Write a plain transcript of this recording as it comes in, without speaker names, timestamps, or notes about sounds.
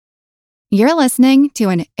You're listening to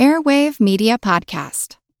an Airwave Media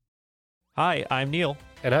Podcast. Hi, I'm Neil.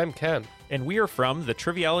 And I'm Ken. And we are from the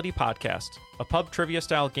Triviality Podcast, a pub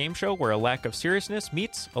trivia-style game show where a lack of seriousness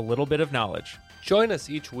meets a little bit of knowledge. Join us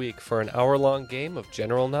each week for an hour-long game of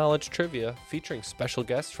general knowledge trivia featuring special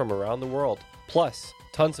guests from around the world, plus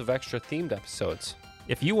tons of extra themed episodes.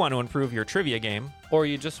 If you want to improve your trivia game, or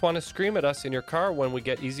you just want to scream at us in your car when we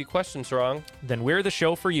get easy questions wrong, then we're the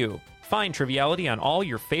show for you. Find Triviality on all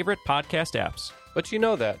your favorite podcast apps. But you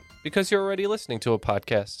know that, because you're already listening to a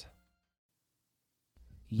podcast.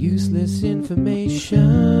 Useless information.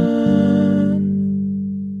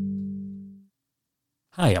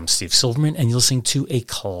 Hi, I'm Steve Silverman, and you're listening to a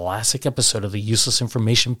classic episode of the Useless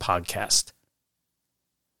Information Podcast.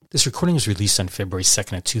 This recording was released on February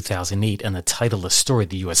 2nd of 2008, and the title of the story,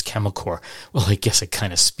 the U.S. Camel Corps, well, I guess it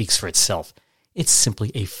kind of speaks for itself. It's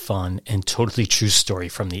simply a fun and totally true story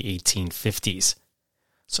from the 1850s.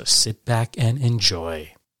 So sit back and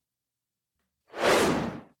enjoy.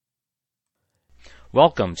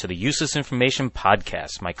 Welcome to the Useless Information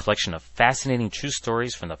Podcast, my collection of fascinating true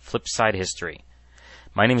stories from the flip side history.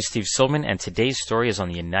 My name is Steve Silverman, and today's story is on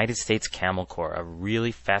the United States Camel Corps, a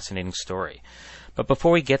really fascinating story. But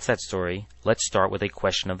before we get to that story, let's start with a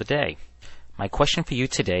question of the day. My question for you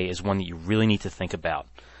today is one that you really need to think about.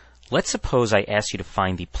 Let's suppose I ask you to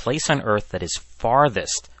find the place on Earth that is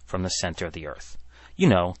farthest from the center of the Earth. You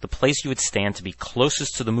know, the place you would stand to be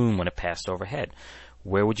closest to the moon when it passed overhead.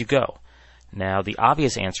 Where would you go? Now, the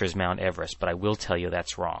obvious answer is Mount Everest, but I will tell you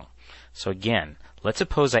that's wrong. So again, let's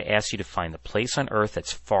suppose I ask you to find the place on Earth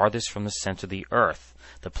that's farthest from the center of the Earth,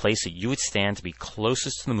 the place that you would stand to be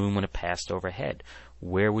closest to the moon when it passed overhead.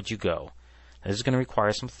 Where would you go? This is going to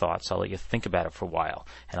require some thought, so I'll let you think about it for a while,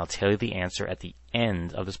 and I'll tell you the answer at the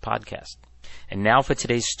end of this podcast. And now for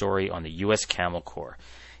today's story on the U.S. Camel Corps.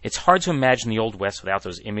 It's hard to imagine the Old West without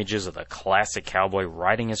those images of the classic cowboy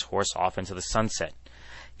riding his horse off into the sunset.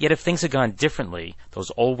 Yet if things had gone differently,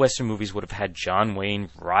 those old Western movies would have had John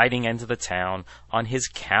Wayne riding into the town on his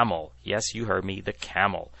camel. Yes, you heard me, the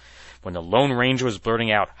camel. When the Lone Ranger was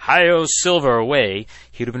blurting out, "Hi-yo, Silver, away,"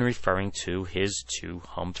 he would have been referring to his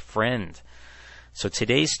two-humped friend. So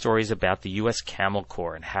today's story is about the U.S. Camel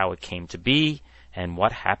Corps and how it came to be and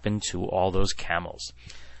what happened to all those camels.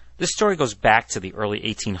 This story goes back to the early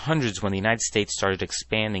 1800s when the United States started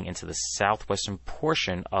expanding into the southwestern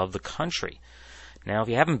portion of the country. Now, if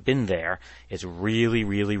you haven't been there, it's really,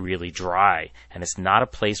 really, really dry, and it's not a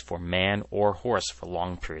place for man or horse for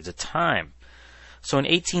long periods of time. So in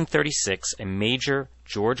 1836, a Major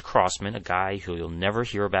George Crossman, a guy who you'll never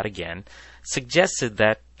hear about again, suggested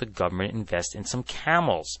that the government invest in some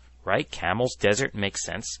camels, right? Camels, desert, makes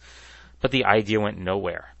sense. But the idea went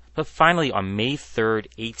nowhere. But finally, on May 3rd,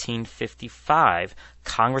 1855,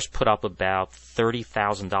 Congress put up about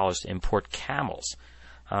 $30,000 to import camels.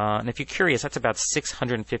 And if you're curious, that's about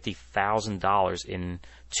 $650,000 in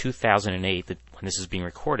 2008, when this is being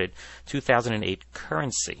recorded, 2008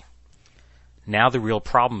 currency. Now the real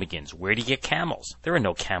problem begins. Where do you get camels? There are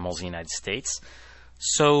no camels in the United States.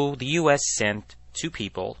 So the U.S. sent two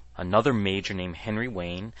people, another major named Henry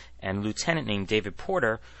Wayne and a lieutenant named David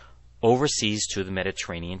Porter, overseas to the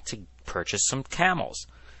Mediterranean to purchase some camels.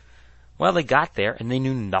 Well, they got there and they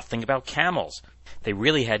knew nothing about camels. They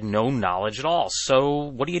really had no knowledge at all. So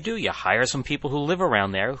what do? You hire some people who live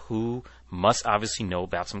around there who must obviously know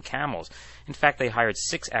about some camels. In fact, they hired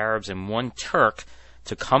 6 Arabs and 1 Turk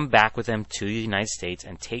to come back with them to the United States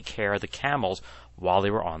and take care of the camels while they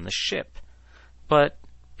were on the ship. But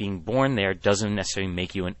being born there doesn't necessarily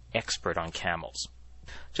make you an expert on camels.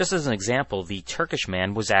 Just as an example, the Turkish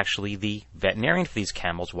man was actually the veterinarian for these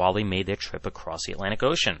camels while they made their trip across the Atlantic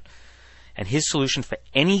Ocean. And his solution for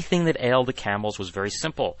anything that ailed the camels was very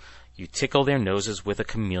simple. You tickle their noses with a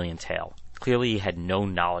chameleon tail. Clearly he had no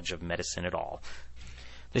knowledge of medicine at all.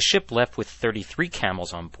 The ship left with 33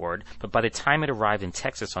 camels on board, but by the time it arrived in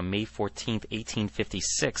Texas on May 14,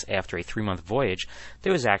 1856, after a 3-month voyage,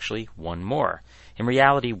 there was actually 1 more. In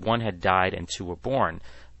reality, 1 had died and 2 were born,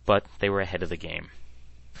 but they were ahead of the game.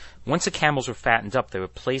 Once the camels were fattened up, they were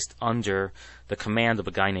placed under the command of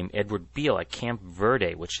a guy named Edward Beale at Camp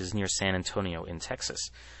Verde, which is near San Antonio in Texas.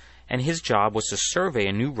 And his job was to survey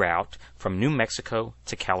a new route from New Mexico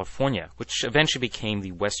to California, which eventually became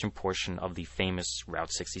the western portion of the famous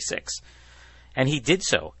Route 66. And he did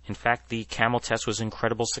so. In fact, the camel test was an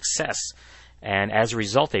incredible success. And as a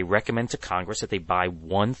result, they recommend to Congress that they buy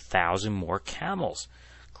 1,000 more camels.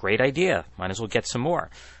 Great idea. Might as well get some more.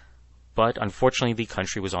 But unfortunately, the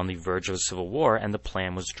country was on the verge of a civil war, and the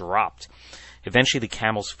plan was dropped. Eventually, the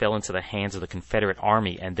camels fell into the hands of the Confederate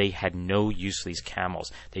Army, and they had no use for these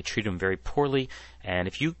camels. They treated them very poorly, and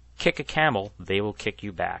if you kick a camel, they will kick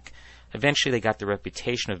you back. Eventually, they got the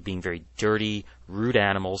reputation of being very dirty, rude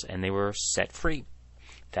animals, and they were set free.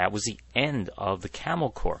 That was the end of the Camel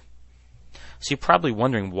Corps. So you're probably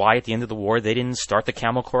wondering why at the end of the war they didn't start the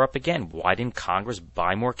Camel Corps up again. Why didn't Congress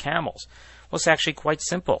buy more camels? Well, it's actually quite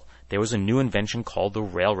simple. There was a new invention called the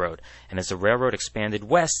railroad, and as the railroad expanded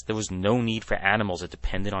west, there was no need for animals that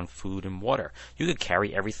depended on food and water. You could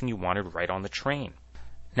carry everything you wanted right on the train.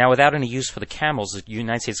 Now, without any use for the camels, the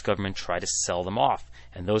United States government tried to sell them off,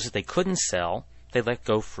 and those that they couldn't sell, they let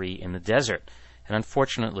go free in the desert. And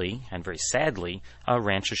unfortunately, and very sadly,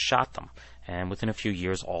 ranchers shot them, and within a few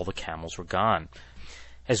years, all the camels were gone.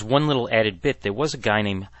 As one little added bit, there was a guy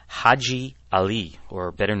named Haji Ali,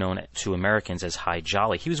 or better known to Americans as Haji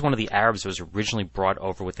Ali. He was one of the Arabs that was originally brought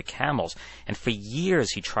over with the camels, and for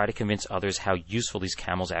years he tried to convince others how useful these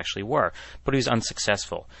camels actually were, but he was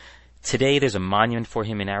unsuccessful. Today there's a monument for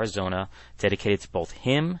him in Arizona dedicated to both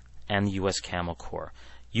him and the U.S. Camel Corps.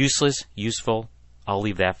 Useless, useful, I'll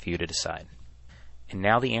leave that for you to decide. And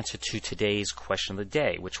now the answer to today's question of the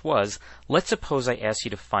day, which was, let's suppose I ask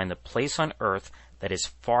you to find the place on Earth that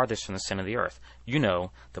is farthest from the center of the Earth. You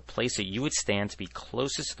know, the place that you would stand to be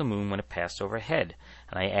closest to the moon when it passed overhead.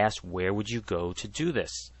 And I asked, where would you go to do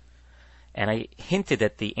this? And I hinted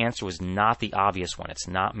that the answer was not the obvious one. It's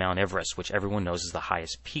not Mount Everest, which everyone knows is the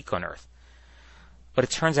highest peak on Earth. But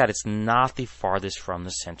it turns out it's not the farthest from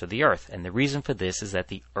the center of the Earth. And the reason for this is that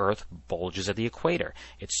the Earth bulges at the equator.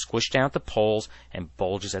 It's squished down at the poles and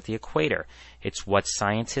bulges at the equator. It's what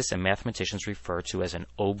scientists and mathematicians refer to as an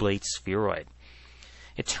oblate spheroid.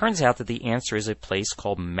 It turns out that the answer is a place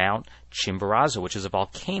called Mount Chimborazo, which is a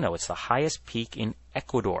volcano. It's the highest peak in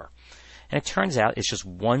Ecuador. And it turns out it's just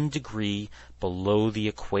 1 degree below the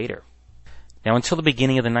equator. Now, until the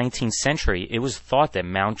beginning of the 19th century, it was thought that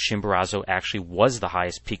Mount Chimborazo actually was the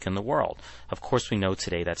highest peak in the world. Of course, we know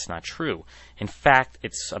today that's not true. In fact,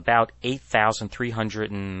 it's about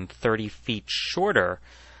 8,330 feet shorter,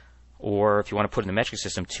 or if you want to put it in the metric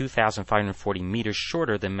system, 2,540 meters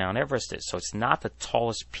shorter than Mount Everest is. So it's not the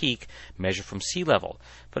tallest peak measured from sea level.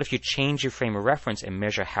 But if you change your frame of reference and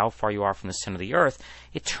measure how far you are from the center of the Earth,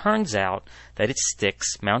 it turns out that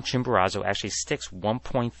Mount Chimborazo actually sticks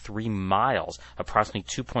 1.3 miles, approximately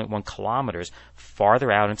 2.1 kilometers,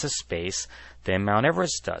 farther out into space than Mount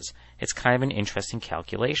Everest does. It's kind of an interesting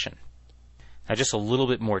calculation. Now, just a little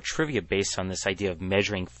bit more trivia based on this idea of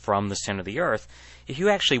measuring from the center of the Earth. If you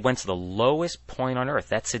actually went to the lowest point on Earth,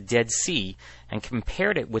 that's the Dead Sea, and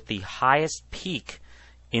compared it with the highest peak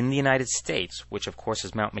in the United States, which of course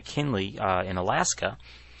is Mount McKinley in Alaska,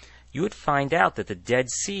 you would find out that the Dead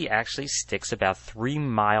Sea actually sticks about 3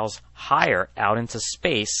 miles higher out into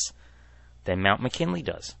space than Mount McKinley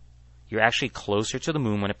does. You're actually closer to the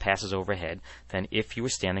moon when it passes overhead than if you were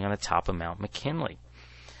standing on the top of Mount McKinley.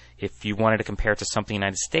 If you wanted to compare it to something in the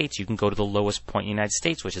United States, you can go to the lowest point in the United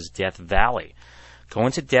States, which is Death Valley. Go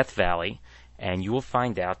into Death Valley, and you will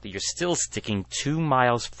find out that you're still sticking 2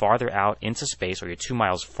 miles farther out into space, or you're 2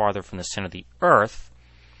 miles farther from the center of the Earth,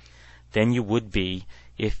 than you would be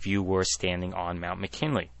if you were standing on Mount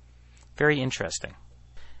McKinley. Very interesting.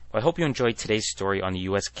 Well, I hope you enjoyed today's story on the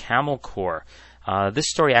U.S. Camel Corps. This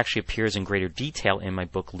story actually appears in greater detail in my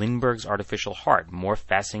book, Lindbergh's Artificial Heart, More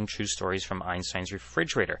Fascinating True Stories from Einstein's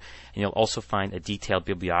Refrigerator. And you'll also find a detailed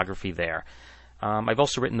bibliography there. I've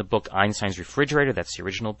also written the book Einstein's Refrigerator. That's the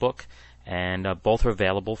original book. And both are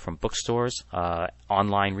available from bookstores,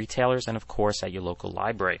 online retailers, and of course at your local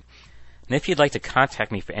library. And if you'd like to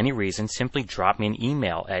contact me for any reason, simply drop me an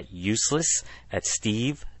email at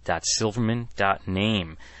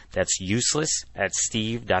useless@steve.silverman.name. That's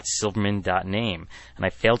useless@steve.silverman.name. And I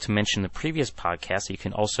failed to mention in the previous podcast that you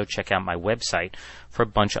can also check out my website for a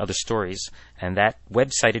bunch of other stories. And that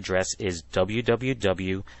website address is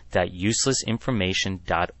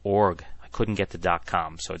www.uselessinformation.org. I couldn't get the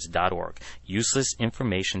 .com, so it's .org.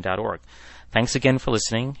 Uselessinformation.org. Thanks again for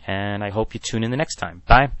listening, and I hope you tune in the next time.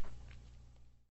 Bye.